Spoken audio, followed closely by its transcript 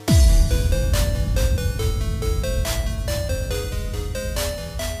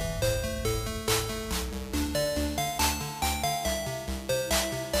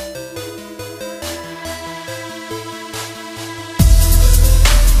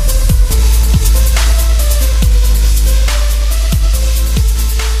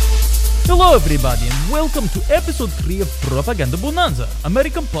everybody, and welcome to episode 3 of Propaganda Bonanza,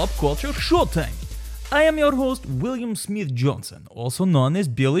 American Pop Culture Showtime. I am your host, William Smith Johnson, also known as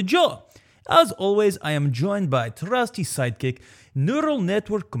Billy Joe. As always, I am joined by trusty sidekick, neural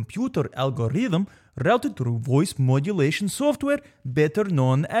network computer algorithm routed through voice modulation software, better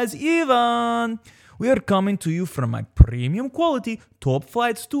known as Ivan. We are coming to you from my premium quality, top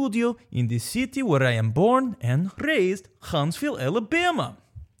flight studio in the city where I am born and raised, Huntsville, Alabama.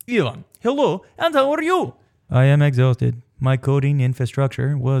 Ivan, hello, and how are you? I am exhausted. My coding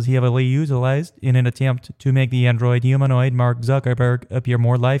infrastructure was heavily utilized in an attempt to make the android humanoid Mark Zuckerberg appear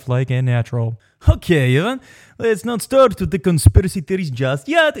more lifelike and natural. Okay, Ivan, let's not start with the conspiracy theories just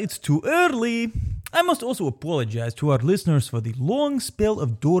yet, it's too early. I must also apologize to our listeners for the long spell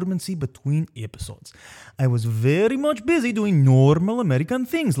of dormancy between episodes. I was very much busy doing normal American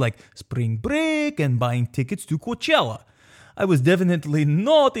things like spring break and buying tickets to Coachella. I was definitely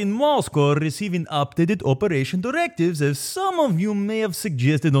not in Moscow receiving updated operation directives as some of you may have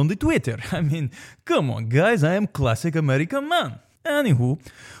suggested on the Twitter. I mean, come on guys, I am classic American man. Anywho,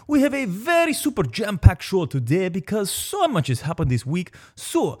 we have a very super jam-packed show today because so much has happened this week,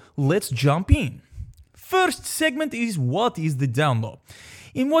 so let's jump in. First segment is What is the Download?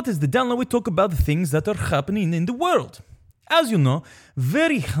 In What is the Download, we talk about the things that are happening in the world. As you know,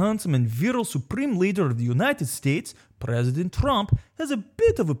 very handsome and virile Supreme Leader of the United States, President Trump, has a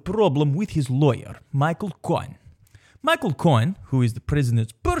bit of a problem with his lawyer, Michael Cohen. Michael Cohen, who is the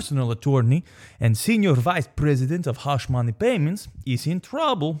president's personal attorney and senior vice president of hush money payments, is in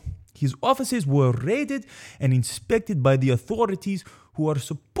trouble. His offices were raided and inspected by the authorities who are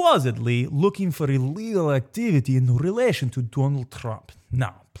supposedly looking for illegal activity in relation to Donald Trump.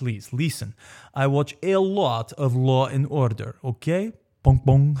 Now, please listen. I watch a lot of Law and Order, okay? Bong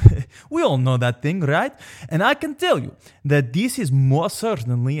bong. We all know that thing, right? And I can tell you that this is most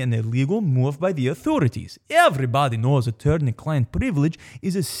certainly an illegal move by the authorities. Everybody knows attorney-client privilege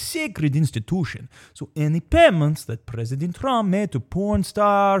is a sacred institution. So any payments that President Trump made to porn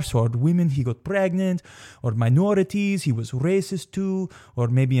stars or women he got pregnant or minorities he was racist to or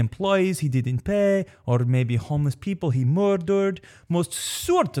maybe employees he didn't pay or maybe homeless people he murdered most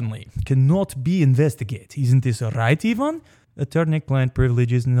certainly cannot be investigated. Isn't this right, Ivan? Attorney-client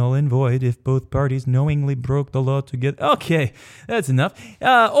privilege is null and void if both parties knowingly broke the law together. Okay, that's enough.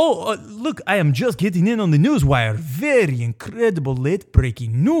 Look, I am just getting in on the newswire. Very incredible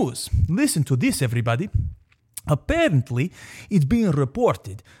late-breaking news. Listen to this, everybody. Apparently, it's being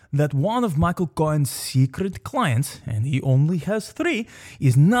reported that one of Michael Cohen's secret clients, and he only has 3,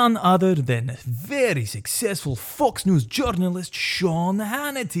 is none other than very successful Fox News journalist Sean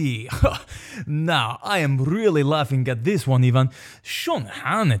Hannity. Now, I am really laughing at this one, Ivan. Sean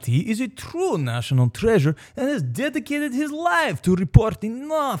Hannity is a true national treasure and has dedicated his life to reporting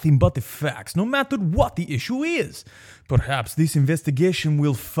nothing but the facts, no matter what the issue is. Perhaps this investigation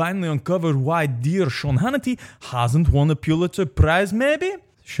will finally uncover why dear Sean Hannity hasn't won a Pulitzer Prize, maybe?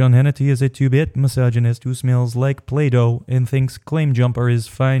 Sean Hannity is a 2-bit misogynist who smells like Play-Doh and thinks Claim Jumper is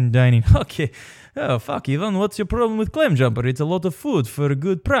fine dining. Okay, oh fuck Ivan, what's your problem with Claim Jumper? It's a lot of food for a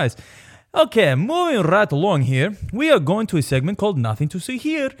good price. Okay, moving right along here, we are going to a segment called Nothing to See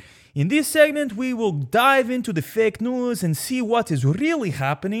Here. In this segment, we will dive into the fake news and see what is really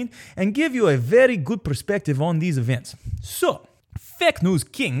happening and give you a very good perspective on these events. So, fake news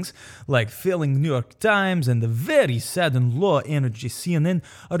kings like failing New York Times and the very sad and low energy CNN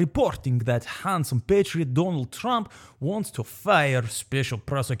are reporting that handsome patriot Donald Trump wants to fire Special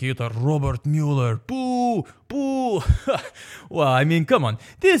Prosecutor Robert Mueller. Boo! Boo! Well, I mean, come on.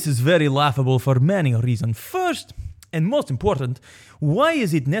 This is very laughable for many reasons. First, and most important, why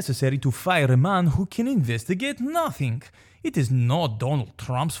is it necessary to fire a man who can investigate nothing? It is not Donald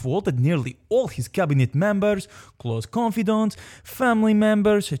Trump's fault that nearly all his cabinet members, close confidants, family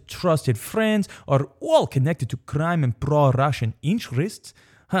members, trusted friends are all connected to crime and pro-Russian interests.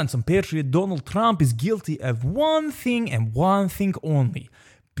 Handsome patriot Donald Trump is guilty of one thing and one thing only: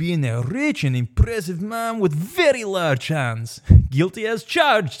 being a rich and impressive man with very large hands. Guilty as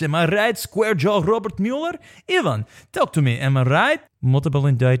charged, am I right, square jaw Robert Mueller? Ivan, talk to me, am I right? Multiple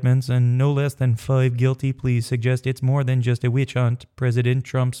indictments and no less than 5 guilty pleas suggest it's more than just a witch hunt. President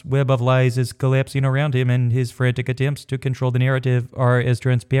Trump's web of lies is collapsing around him, and his frantic attempts to control the narrative are as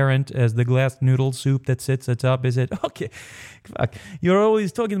transparent as the glass noodle soup that sits atop his head. Okay, fuck, you're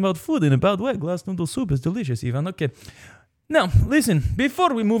always talking about food in a bad way. Glass noodle soup is delicious, Ivan. Okay. Now, listen,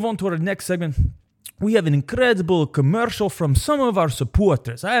 before we move on to our next segment, we have an incredible commercial from some of our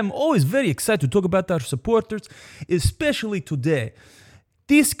supporters. I am always very excited to talk about our supporters, especially today.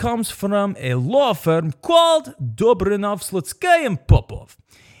 This comes from a law firm called Dobrinov, Slutsky & Popov.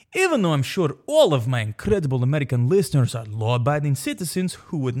 Even though I'm sure all of my incredible American listeners are law-abiding citizens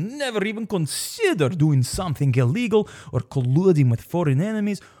who would never even consider doing something illegal or colluding with foreign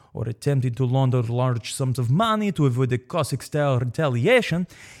enemies or attempting to launder large sums of money to avoid a Cossack-style retaliation,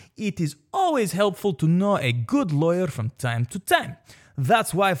 it is always helpful to know a good lawyer from time to time.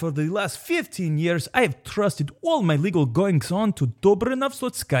 That's why for the last 15 years I have trusted all my legal goings-on to Dobrinov,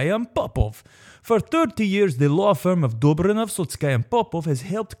 Slutskaya and Popov. For 30 years, the law firm of Dobrinov, Slutskaya and Popov has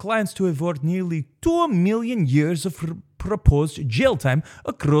helped clients to avoid nearly 2 million years of proposed jail time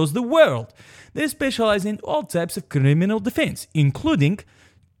across the world. They specialize in all types of criminal defense, including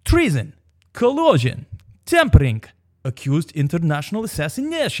treason, collusion, tampering, accused international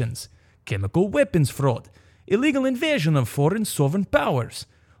assassinations, chemical weapons fraud, illegal invasion of foreign sovereign powers,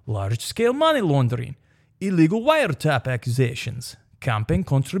 large-scale money laundering, illegal wiretap accusations, campaign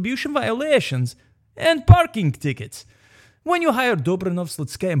contribution violations, and parking tickets. When you hire Dobrinov,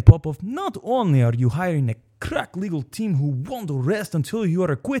 Slutskaya and Popov, not only are you hiring a crack legal team who won't rest until you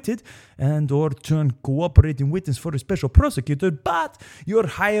are acquitted and or turn cooperating witness for a special prosecutor, but you're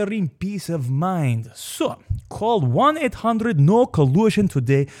hiring peace of mind. So, call 1-800-NO-COLLUSION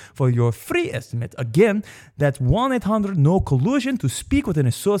today for your free estimate. Again, that's 1-800-NO-COLLUSION to speak with an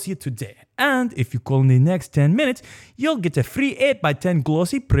associate today. And if you call in the next 10 minutes, you'll get a free 8x10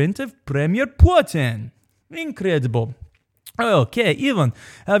 glossy print of Premier Putin. Incredible. Okay, Ivan,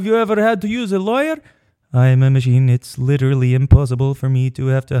 have you ever had to use a lawyer? I'm a machine. It's literally impossible for me to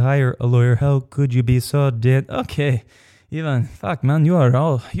have to hire a lawyer. How could you be so dead? Okay, Ivan, fuck man, you're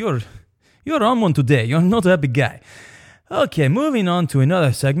on one today. You're not a big guy. Okay, moving on to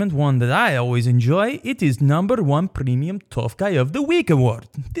another segment, one that I always enjoy. It is number 1 Premium Tough Guy of the Week award.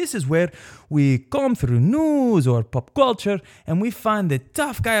 This is where we comb through news or pop culture and we find the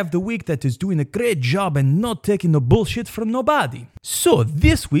tough guy of the week that is doing a great job and not taking no bullshit from nobody. So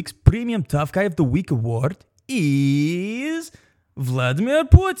this week's Premium Tough Guy of the Week award is Vladimir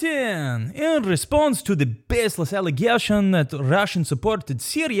Putin. In response to the baseless allegation that Russian-supported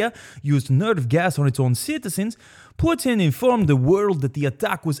Syria used nerve gas on its own citizens, Putin informed the world that the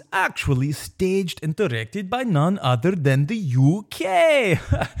attack was actually staged and directed by none other than the UK.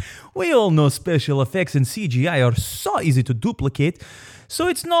 We all know special effects and CGI are so easy to duplicate, so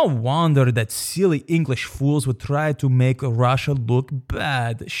it's no wonder that silly English fools would try to make Russia look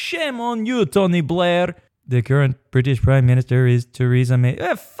bad. Shame on you, Tony Blair. The current British Prime Minister is Theresa May.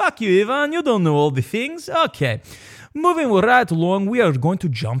 Fuck you, Ivan. You don't know all the things. Okay. Moving right along, we are going to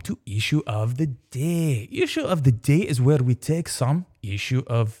jump to issue of the day. Issue of the day is where we take some issue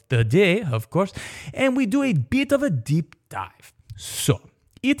of the day, of course, and we do a bit of a deep dive. So,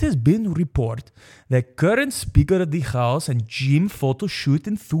 it has been reported that current Speaker of the House and gym photo shoot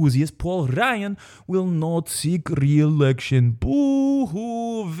enthusiast Paul Ryan will not seek re-election.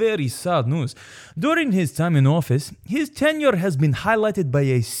 Boo-hoo, very sad news. During his time in office, his tenure has been highlighted by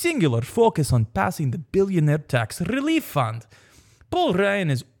a singular focus on passing the Billionaire Tax Relief Fund. Paul Ryan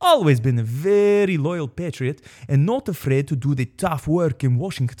has always been a very loyal patriot and not afraid to do the tough work in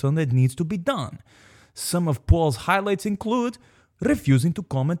Washington that needs to be done. Some of Paul's highlights include refusing to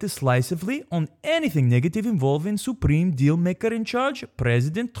comment decisively on anything negative involving supreme deal-maker in charge,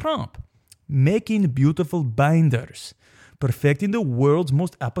 President Trump, making beautiful binders, perfecting the world's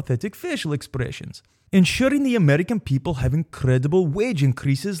most apathetic facial expressions, ensuring the American people have incredible wage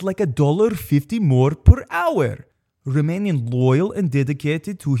increases like $1.50 more per hour, remaining loyal and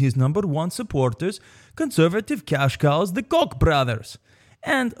dedicated to his number one supporters, conservative cash cows, the Koch brothers,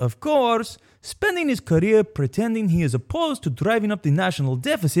 and, of course, spending his career pretending he is opposed to driving up the national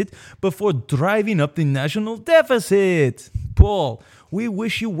deficit before driving up the national deficit. Paul, we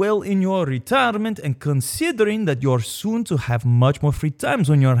wish you well in your retirement, and considering that you're soon to have much more free times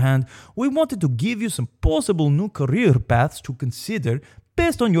on your hand, we wanted to give you some possible new career paths to consider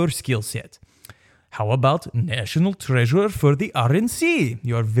based on your skill set. How about National Treasurer for the RNC?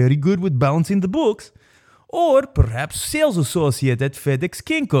 You're very good with balancing the books. Or perhaps sales associate at FedEx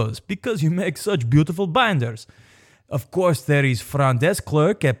Kinko's, because you make such beautiful binders. Of course, there is front desk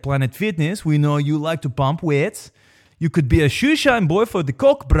clerk at Planet Fitness. We know you like to pump weights. You could be a shoe shine boy for the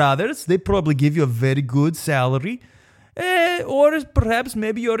Koch brothers. They probably give you a very good salary. Or perhaps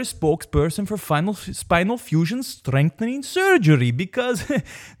maybe you're a spokesperson for spinal fusion strengthening surgery, because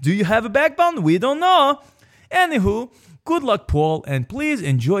do you have a backbone? We don't know. Anywho, good luck, Paul, and please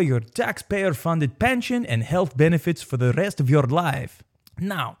enjoy your taxpayer-funded pension and health benefits for the rest of your life.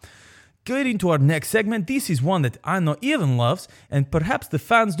 Now, getting to our next segment, this is one that I know Ivan loves, and perhaps the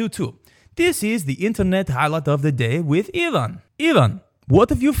fans do too. This is the Internet Highlight of the Day with Ivan. Ivan, what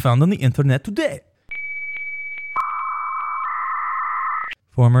have you found on the Internet today?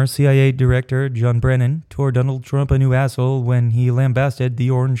 Former CIA Director John Brennan tore Donald Trump a new asshole when he lambasted the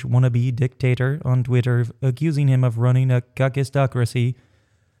orange wannabe dictator on Twitter, accusing him of running a kakistocracy.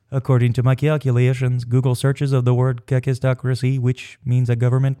 According to my calculations, Google searches of the word kakistocracy, which means a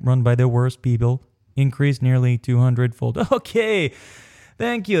government run by the worst people, increased nearly 200-fold. Okay,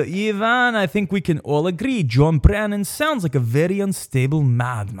 thank you, Ivan. I think we can all agree John Brennan sounds like a very unstable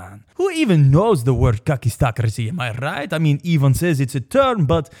madman. Who even knows the word kakistocracy, am I right? I mean, Ivan says it's a term,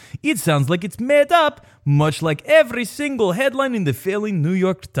 but it sounds like it's made up, much like every single headline in the failing New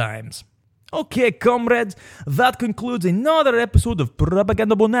York Times. Okay, comrades, that concludes another episode of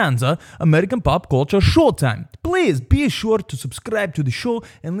Propaganda Bonanza, American Pop Culture Showtime. Please be sure to subscribe to the show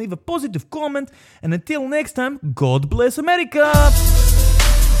and leave a positive comment. And until next time, God bless America!